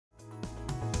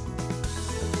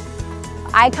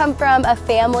I come from a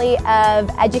family of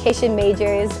education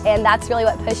majors, and that's really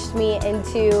what pushed me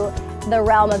into the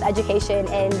realm of education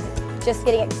and just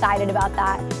getting excited about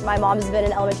that. My mom's been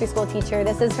an elementary school teacher.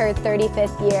 This is her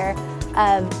 35th year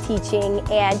of teaching,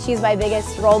 and she's my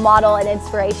biggest role model and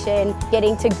inspiration.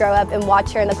 Getting to grow up and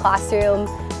watch her in the classroom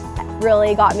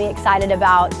really got me excited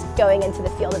about going into the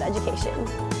field of education.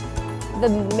 The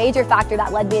major factor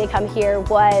that led me to come here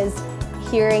was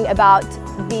hearing about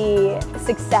the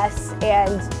success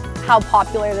and how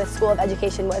popular the School of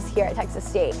Education was here at Texas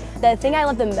State. The thing I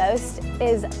love the most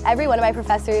is every one of my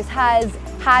professors has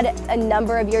had a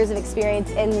number of years of experience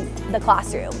in the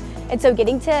classroom. And so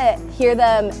getting to hear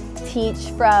them teach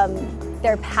from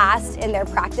their past and their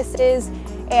practices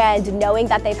and knowing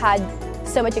that they've had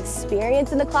so much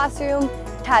experience in the classroom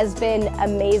has been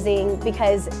amazing,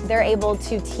 because they're able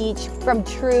to teach from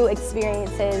true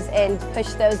experiences and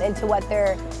push those into what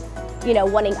they're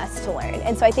wanting us to learn.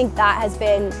 And so I think that has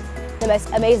been the most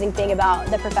amazing thing about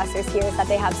the professors here, is that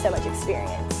they have so much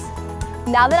experience.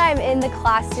 Now that I'm in the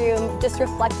classroom, just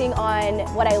reflecting on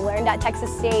what I learned at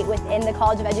Texas State within the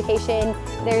College of Education,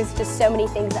 there's just so many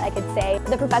things that I could say.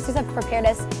 The professors have prepared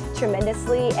us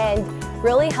tremendously and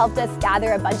really helped us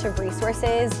gather a bunch of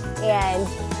resources and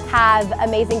have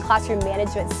amazing classroom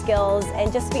management skills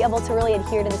and just be able to really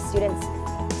adhere to the students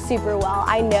super well.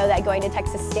 I know that going to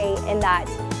Texas State and that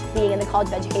being in the College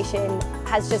of Education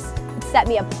has just set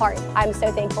me apart. I'm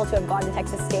so thankful to have gone to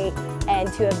Texas State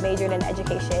and to have majored in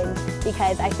education,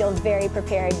 because I feel very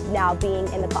prepared now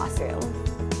being in the classroom.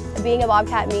 Being a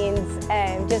Bobcat means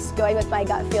just going with my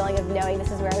gut feeling of knowing this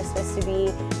is where I was supposed to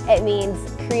be. It means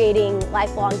creating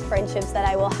lifelong friendships that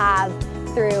I will have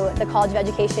through the College of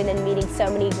Education and meeting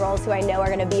so many girls who I know are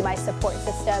going to be my support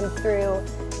system through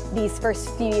these first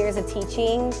few years of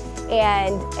teaching.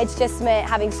 And it's just meant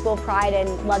having school pride and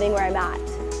loving where I'm at.